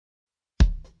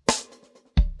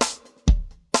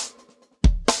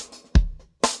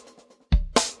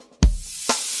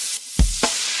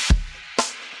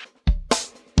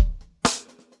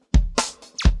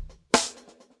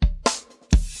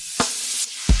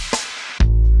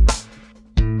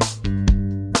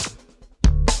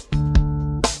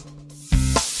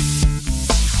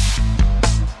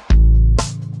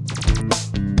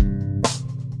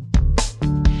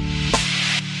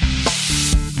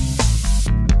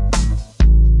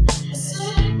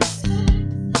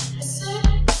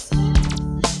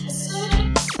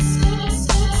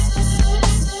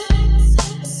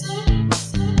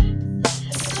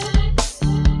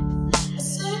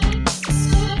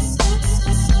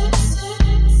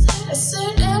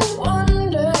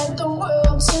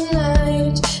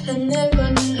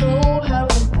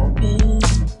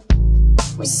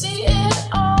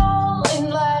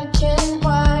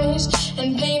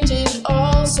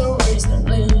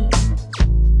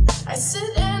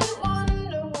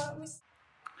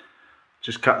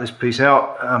Just cut this piece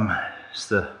out. It's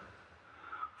the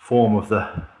form of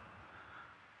the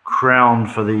crown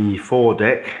for the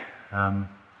foredeck.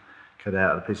 Cut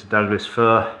out a piece of Douglas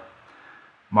fir,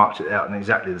 marked it out in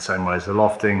exactly the same way as the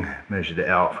lofting, measured it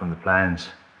out from the plans,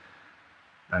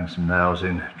 banged some nails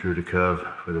in, drew the curve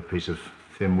with a piece of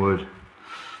thin wood,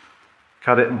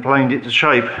 cut it and planed it to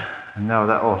shape, and now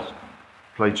that will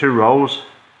play two roles.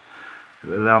 It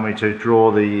will allow me to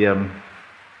draw the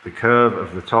curve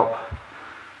of the top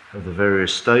of the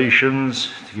various stations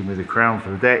to give me the crown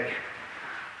for the deck,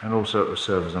 and also it will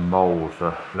serve as a mould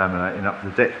for laminating up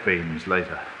the deck beams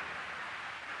later.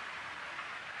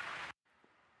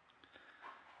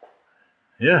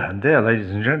 Yeah, and there, ladies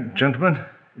and gentlemen,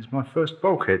 is my first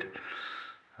bulkhead.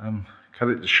 Cut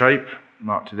it to shape,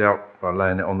 marked it out by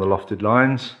laying it on the lofted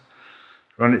lines,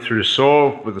 run it through the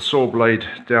saw with the saw blade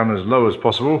down as low as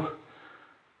possible.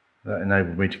 That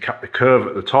enabled me to cut the curve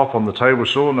at the top on the table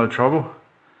saw, no trouble.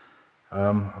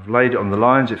 I've laid it on the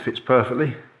lines, it fits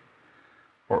perfectly.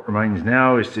 What remains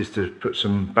now is just to put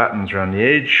some battens around the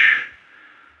edge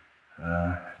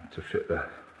to fit the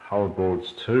hull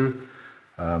boards too.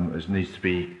 It needs to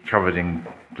be covered in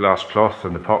glass cloth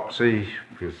and epoxy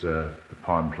because the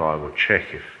pine ply will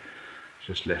check if it's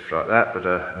just left like that, but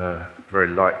a very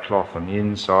light cloth on the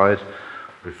inside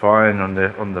will be fine. On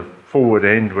the forward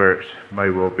end, where it may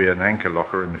well be an anchor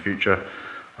locker in the future,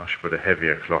 I should put a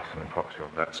heavier cloth and epoxy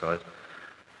on that side.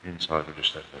 The inside will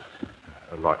just have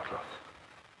a light cloth.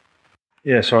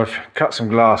 Yeah, so I've cut some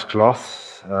glass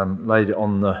cloth, laid it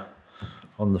on the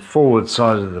forward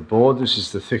side of the board. This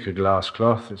is the thicker glass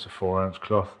cloth, it's a 4-ounce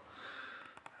cloth.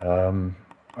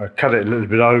 I cut it a little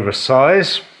bit over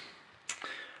size,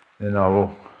 then I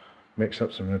will mix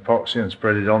up some epoxy and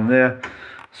spread it on there,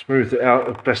 smooth it out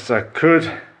as best I could.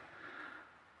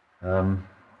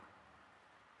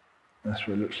 That's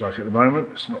what it looks like at the moment.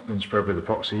 It's not been spread with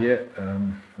epoxy yet.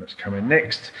 That's coming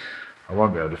next. I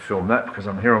won't be able to film that because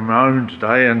I'm here on my own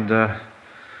today, and there's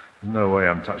no way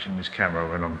I'm touching this camera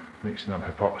when I'm mixing up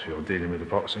epoxy or dealing with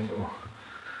epoxy. It'll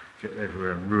get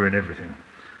everywhere and ruin everything.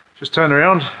 Just turn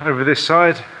around over this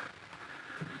side.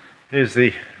 Here's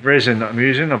the resin that I'm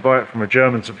using. I buy it from a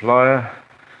German supplier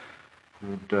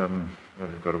called,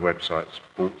 they've got a website,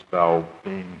 Sailboat.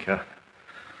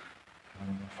 I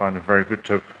find them very good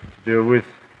to deal with.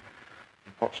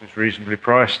 Epoxy is reasonably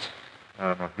priced.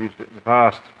 I've used it in the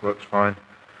past, it works fine.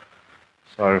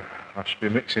 So I should be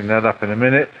mixing that up in a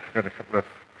minute. I've got a couple of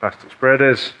plastic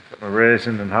spreaders, got my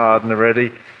resin and hardener ready.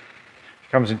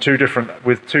 It comes in two different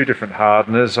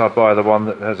hardeners. I buy the one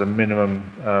that has a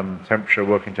minimum temperature,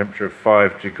 working temperature of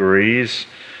 5 degrees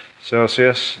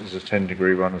Celsius. There's a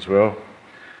 10-degree one as well.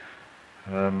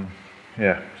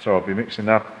 Yeah, so I'll be mixing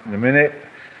up in a minute,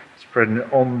 spreading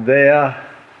it on there,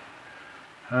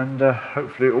 and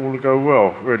hopefully it all will go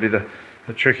well. Really the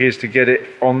trick is to get it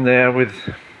on there with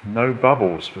no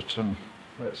bubbles, but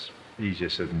that's easier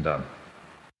said than done.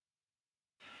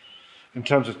 In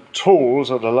terms of tools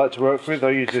that I like to work with, I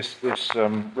use this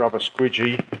rubber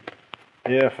squidgy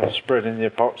here for spreading the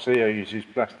epoxy. I use these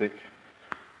plastic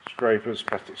scrapers,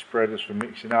 plastic spreaders for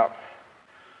mixing up,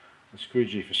 the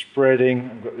squidgy for spreading.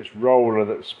 I've got this roller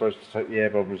that's supposed to take the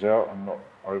air bubbles out. I'm not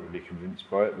overly convinced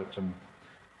by it, but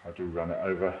I do run it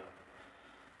over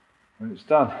when it's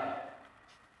done.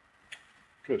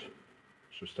 Good.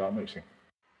 Should start mixing.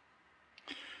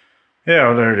 Yeah,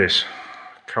 well, there it is.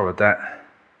 Covered that.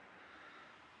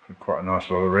 Put quite a nice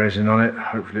lot of resin on it.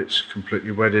 Hopefully it's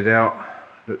completely wetted out.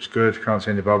 Looks good. Can't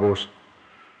see any bubbles.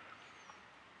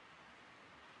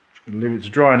 Just going to leave it to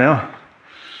dry now.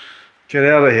 Get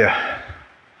out of here.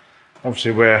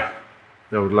 Obviously wear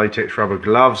the old latex rubber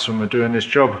gloves when we're doing this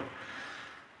job.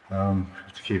 Have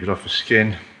to keep it off the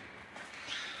skin.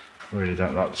 I really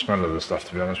don't like the smell of the stuff,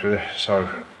 to be honest with you. So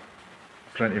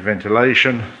plenty of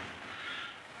ventilation,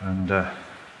 and I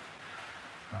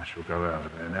shall go out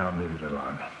of there now and leave it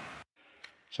alone.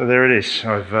 So there it is.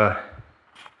 I've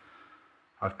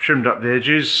trimmed up the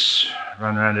edges,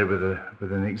 run around it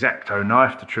with an X-Acto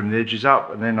knife to trim the edges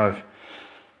up, and then I've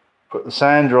put the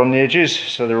sander on the edges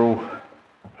so they're all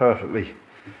perfectly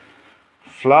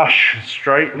flush,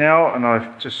 straight now, and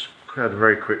I've just had a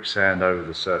very quick sand over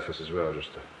the surface as well,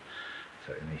 just to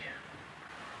take any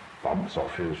bumps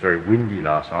off. It was very windy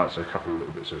last night, so a couple of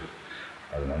little bits of,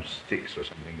 I don't know, sticks or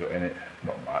something got in it.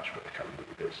 Not much, but a couple of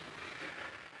little bits.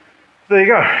 There you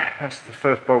go. That's the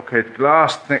first bulkhead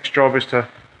glass. Next job is to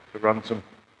run some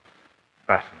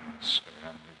battens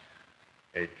around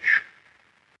the edge.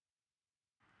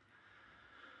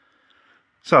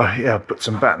 So yeah, I've put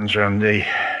some battens around the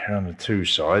two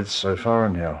sides so far,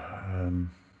 and now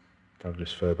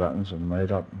Douglas fir battens are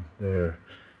made up. They're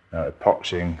Now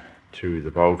epoxying to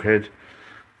the bulkhead.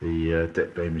 The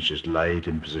deck beam is just laid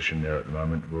in position there at the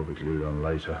moment, will be glued on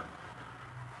later.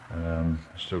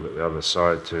 Still got the other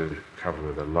side to cover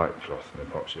with a light cloth and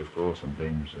epoxy, of course, and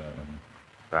beams and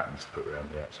battens to put around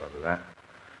the outside of that.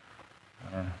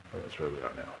 But that's where we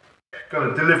are now.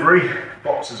 Got a delivery,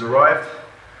 box has arrived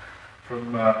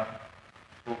from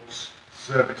Bulk's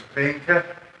service banker.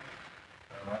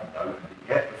 I haven't opened it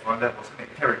yet, we'll find out what's in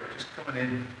it. Kerry just coming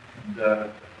in,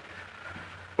 and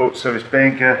Bulk service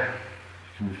banker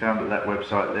can be found at that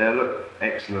website there. Look,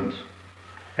 excellent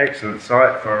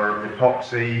site for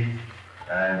epoxy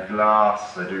and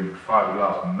glass. They do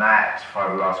fiberglass mat,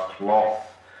 fiberglass cloth,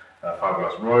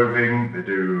 fiberglass roving. They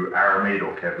do aramid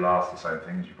or Kevlar, the same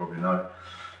thing as you probably know.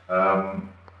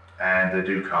 And they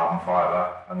do carbon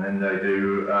fibre, and then they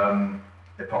do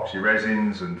epoxy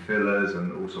resins and fillers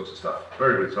and all sorts of stuff.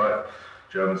 Very good site,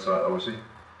 German site obviously.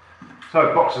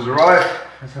 So boxes arrived,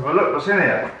 let's have a look what's in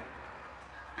here.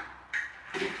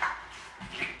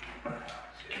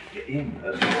 Get in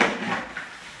first of all.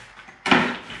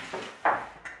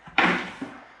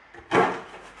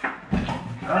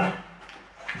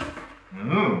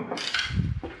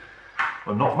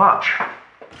 Well, not much.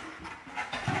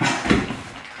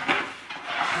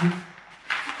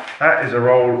 That is a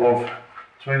roll of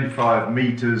 25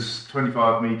 meters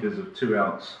of 2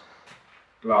 ounce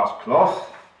glass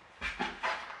cloth.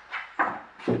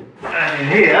 And in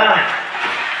here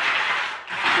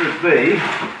should be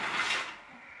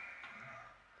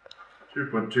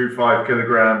 2.25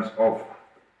 kilograms of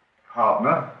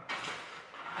hardener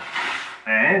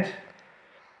and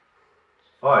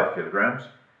 5 kilograms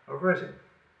of resin.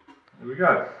 There we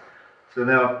go. So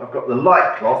now I've got the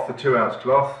light cloth, the 2 ounce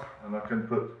cloth, and I can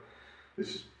put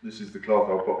this is the cloth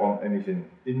I'll put on anything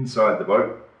inside the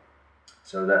boat.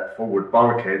 So that forward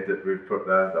bulkhead that we've put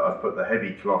there, that I've put the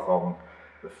heavy cloth on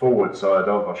the forward side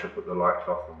of, I should put the light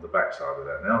cloth on the back side of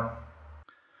that now.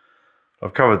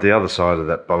 I've covered the other side of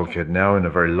that bulkhead now in a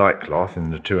very light cloth, in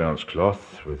the 2 ounce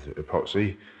cloth with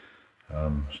epoxy.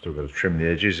 Still got to trim the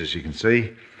edges, as you can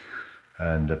see,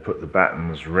 and put the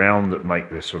battens round that make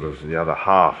this sort of the other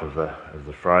half of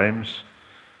the frames.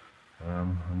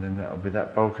 And then that'll be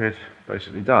that bulkhead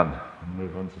basically done. And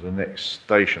move on to the next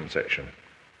station section.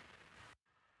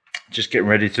 Just getting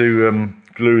ready to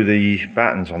glue the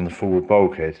battens on the forward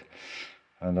bulkhead,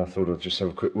 and I thought I'd just have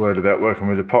a quick word about working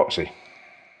with epoxy.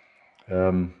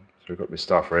 So we've got this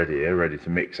stuff ready here, ready to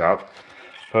mix up.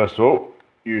 First of all,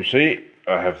 you see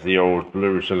I have the old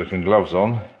blue silicone gloves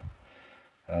on.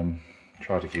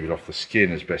 Try to keep it off the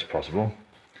skin as best possible.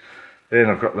 Then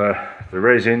I've got the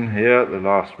resin here, the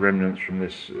last remnants from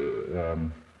this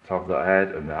tub that I had,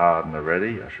 and the hardener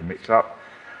ready. I should mix up.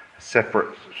 A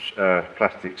separate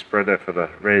plastic spreader for the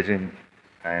resin,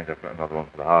 and I've got another one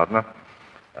for the hardener.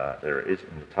 There it is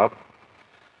in the tub.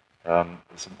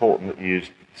 It's important that you use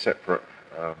separate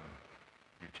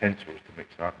utensils to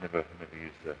mix up. Never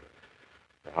use the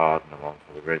hardener one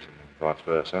for the resin and vice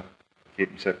versa. Keep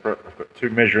them separate. I've got 2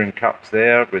 measuring cups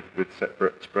there with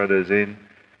separate spreaders in.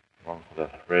 One for the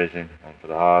resin, one for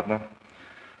the hardener.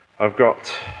 I've got,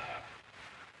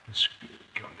 let's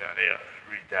come down here,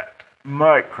 read that,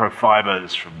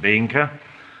 microfibers from Binker,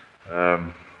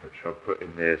 which I'll put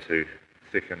in there to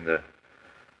thicken the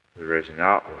resin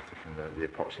up, or thicken the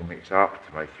epoxy mix up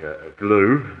to make a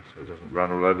glue so it doesn't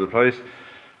run all over the place.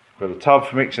 I've got a tub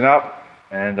for mixing up,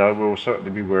 and I will certainly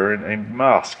be wearing a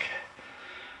mask.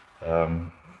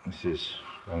 This is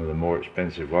one of the more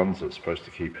expensive ones that's supposed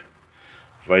to keep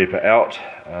vapour out,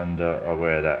 and I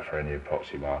wear that for any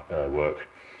epoxy work.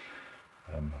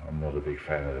 I'm not a big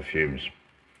fan of the fumes.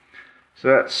 So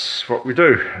that's what we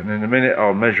do, and in a minute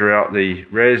I'll measure out the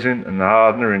resin and the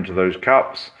hardener into those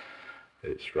cups.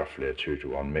 It's roughly a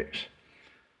 2-to-1 mix.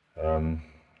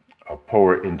 I'll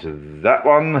pour it into that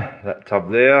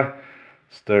tub there,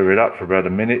 stir it up for about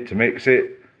a minute to mix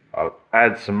it. I'll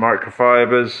add some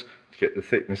microfibers to get the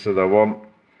thickness that I want,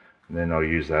 and then I'll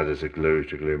use that as a glue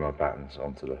to glue my battens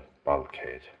onto the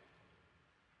bulkhead.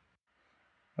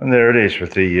 And there it is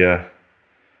with the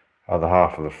other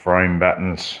half of the frame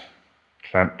battens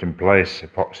clamped in place,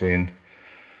 epoxy in.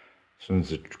 As soon as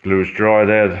the glue is dry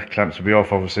there, the clamps will be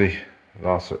off obviously.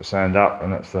 Last sort of sand up,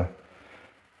 and that's the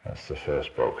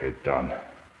first bulkhead done.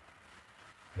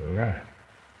 There we go.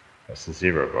 That's the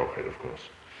 0 bulkhead, of course.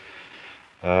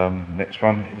 Next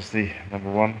one is the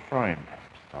 #1 frame.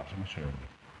 Starting soon.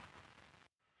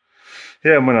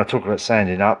 Yeah, and when I talk about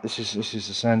sanding up, this is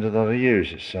the sander that I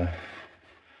use.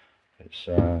 It's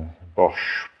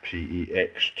Bosch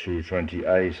PEX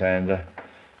 220A sander.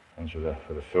 Comes with a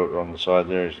filter on the side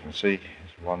there, as you can see.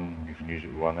 It's one, you can use it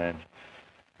with one hand.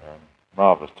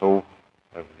 marvellous tool.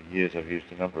 Over the years I've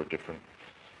used a number of different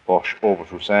Bosch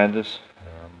orbital sanders.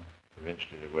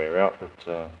 Eventually they wear out,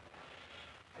 but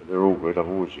they're all good. I've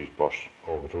always used Bosch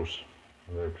orbitals.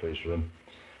 I'm very pleased with them.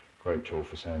 Great tool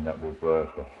for sanding up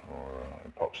woodwork or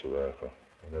epoxy work or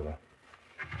whatever.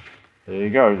 There you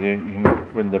go.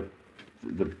 When the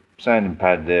sanding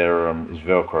pad there is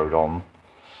velcroed on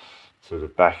to the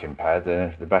backing pad,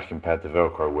 the backing pad, the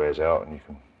velcro wears out, and you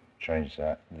can change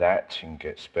that. You can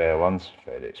get spare ones,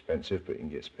 fairly expensive, but you can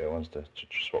get spare ones to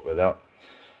swap that out.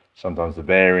 Sometimes the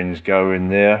bearings go in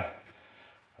there.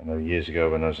 I know years ago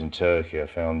when I was in Turkey I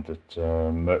found that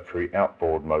Mercury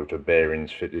outboard motor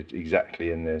bearings fitted exactly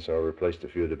in there, so I replaced a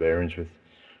few of the bearings with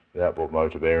outboard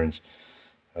motor bearings.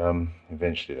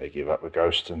 Eventually they give up the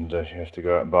ghost and you have to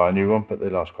go out and buy a new one, but they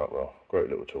last quite well. Great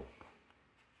little tool.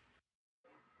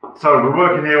 So we're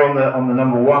working here on the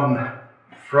number 1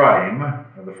 frame,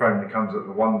 the frame that comes at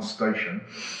the 1 station,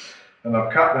 and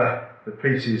I've cut the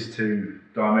pieces to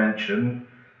dimension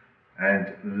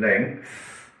and length.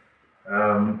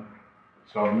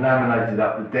 So I've laminated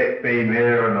up the deck beam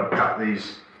here, and I've cut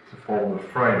these to form the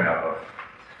frame out of.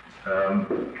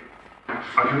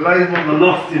 I can lay them on the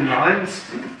lofting lines,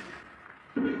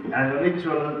 and I need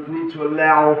to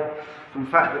allow the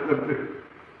fact that the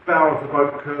bow of the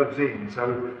boat curves in,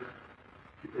 so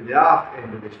the aft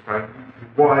end of this frame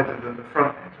is wider than the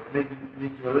front end, so I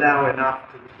need to allow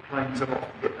enough to plane some off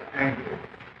and get the angle.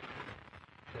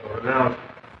 So I allowed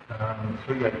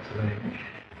 3/8 of an inch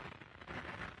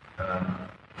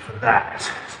for that,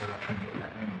 so that I can get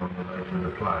that angle on the later of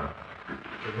the plane.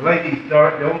 So lay these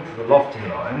directly onto the lofting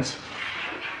lines,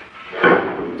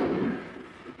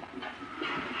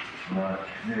 like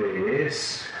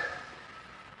this.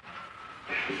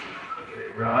 Get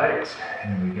it right,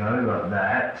 here we go, like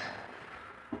that.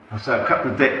 And so I've cut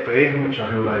the deck beam, which I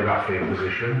can lay roughly in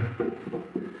position.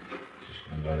 Just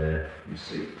going to go there, you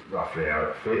see roughly how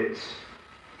it fits.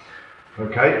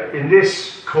 Okay, in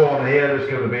this corner here there's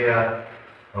going to be a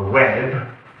web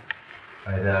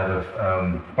made out of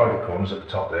both corners at the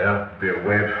top there. There'll be a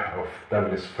web of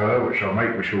Douglas fir, which I'll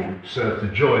make, which will serve to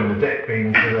join the deck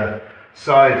beam to the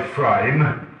side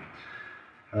frame.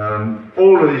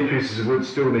 All of these pieces of wood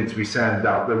still need to be sanded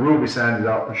up. They will be sanded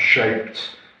up and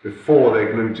shaped before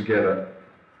they're glued together.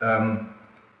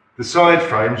 The side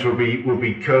frames will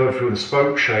be curved with a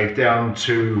spoke shave down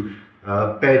to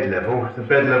bed level. The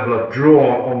bed level I've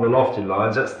drawn on the lofted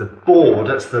lines. That's the board,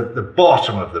 that's the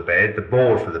bottom of the bed, the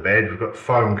board for the bed. We've got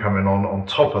foam coming on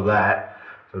top of that,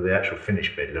 so the actual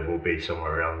finished bed level will be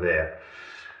somewhere around there.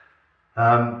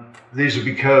 These will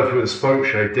be curved with a spoke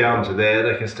shave down to there.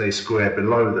 They can stay square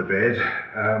below the bed,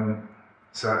 and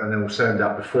then we'll sand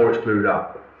up before it's glued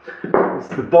up. It's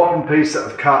the bottom piece that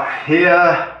I've cut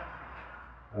here.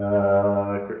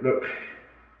 Quick look.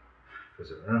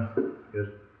 Is it around?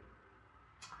 Good.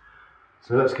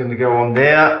 So that's going to go on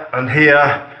there, and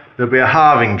here there'll be a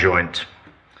halving joint,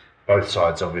 both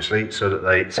sides obviously, so that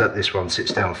this one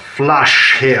sits down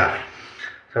flush here.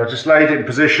 So I just laid it in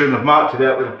position. I've marked it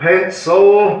out with a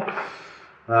pencil.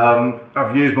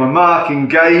 I've used my marking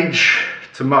gauge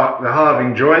to mark the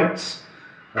halving joints.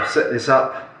 I've set this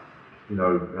up, you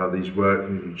know how these work,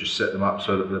 you just set them up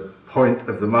so that the point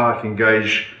of the marking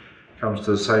gauge comes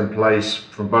to the same place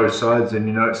from both sides, and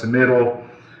you know it's the middle.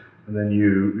 And then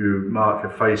you mark a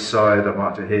face side, I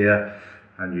marked it here,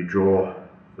 and you draw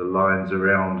the lines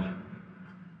around.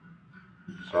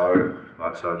 So,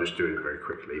 I'll just do it very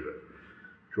quickly, but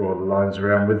draw the lines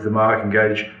around with the marking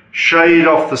gauge. Shade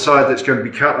off the side that's going to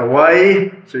be cut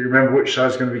away, so you remember which side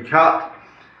is going to be cut,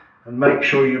 and make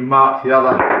sure you mark the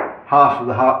other half of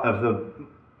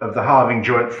the halving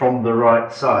joint from the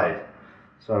right side.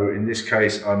 So in this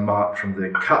case, I marked from the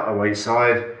cutaway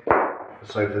side.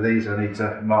 So for these, I need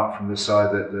to mark from the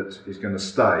side that is going to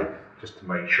stay, just to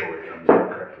make sure it comes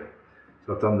out correctly.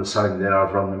 So I've done the same there.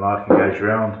 I've run the marking gauge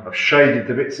around. I've shaded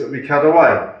the bits that we cut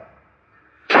away.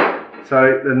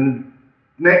 So the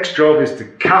next job is to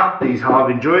cut these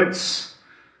halving joints,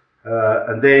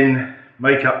 and then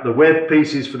make up the web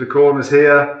pieces for the corners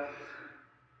here,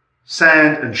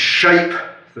 sand and shape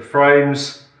the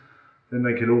frames. Then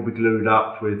they can all be glued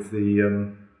up with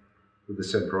the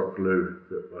Semperox glue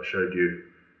that I showed you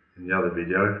in the other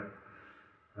video.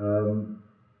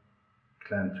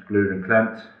 Clamped, glued and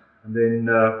clamped, and then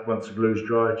once the glue's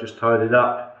dry, just tied it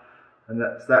up, and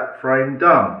that's that frame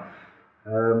done.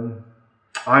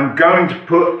 I'm going to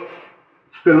put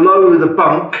below the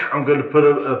bunk, I'm going to put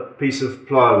a piece of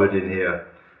plywood in here,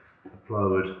 a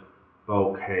plywood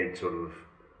bulkhead sort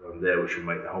of there, which will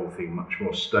make the whole thing much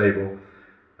more stable,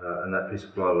 and that piece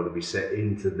of plywood will be set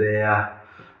into there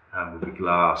and will be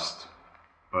glassed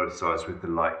both sides with the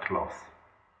light cloth.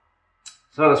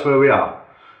 So that's where we are.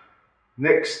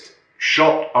 Next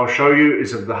shot I'll show you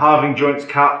is of the halving joints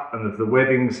cut and of the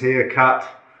webbings here cut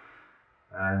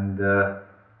and the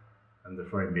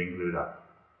frame being glued up.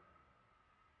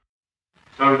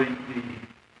 So let's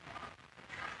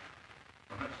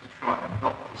try and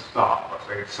not to start by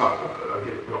saying so, but I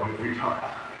get it wrong every time.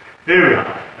 Here we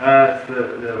are. It's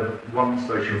the one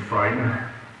station frame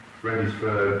ready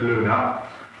for gluing up.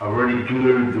 I've already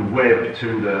glued the web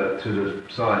to the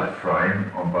side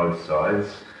frame on both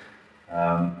sides,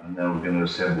 and then we're going to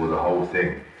assemble the whole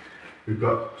thing. We've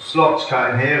got slots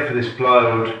cut in here for this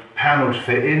plywood panel to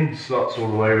fit in, slots all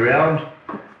the way around.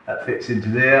 That fits into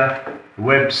there. The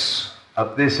webs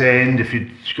up this end, if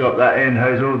you've got that end,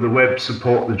 all the webs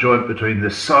support the joint between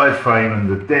the side frame and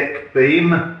the deck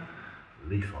beam.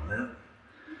 Leaf on there.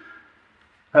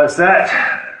 That's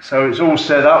that. So it's all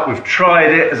set up. We've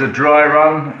tried it as a dry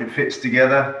run. It fits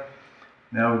together.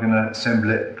 Now we're going to assemble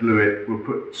it, glue it. We'll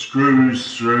put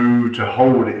screws through to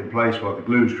hold it in place while the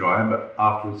glue's drying, but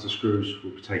afterwards the screws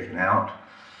will be taken out.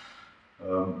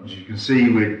 As you can see,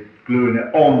 we're gluing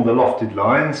it on the lofted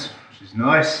lines, which is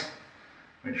nice.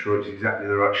 Make sure it's exactly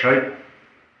the right shape.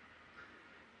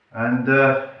 And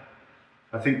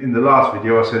I think in the last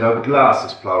video I said I would glass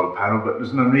this plywood panel, but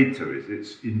there's no need to.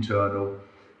 It's internal.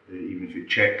 Even if it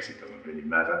checks, it doesn't really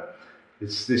matter.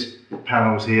 It's this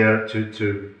panel's here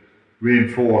to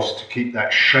reinforce, to keep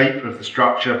that shape of the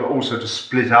structure, but also to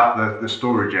split up the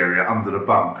storage area under the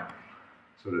bunk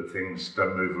so that things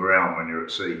don't move around when you're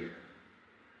at sea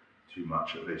too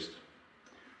much, at least.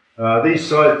 These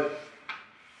side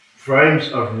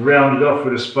frames I've rounded off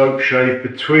with a spoke shape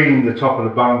between the top of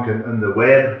the bunk and the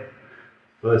web.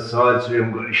 Both sides, so you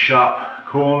haven't got any sharp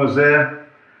corners there.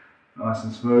 Nice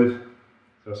and smooth.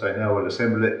 So I say now we'll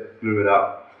assemble it, glue it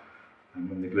up, and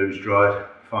when the glue's dried,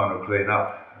 final clean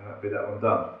up, and that'll be that one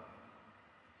done.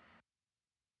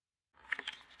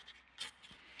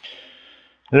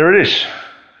 There it is,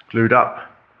 glued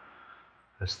up.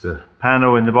 That's the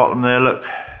panel in the bottom there, look.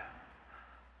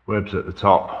 Webs at the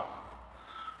top,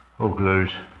 all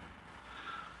glued.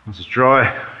 Once it's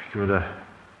dry, give it a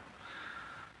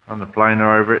run the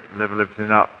planer over it, level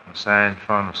everything up, sand,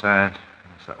 final sand,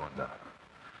 and that's that one done.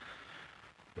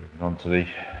 Moving on to the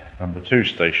number 2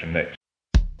 station next.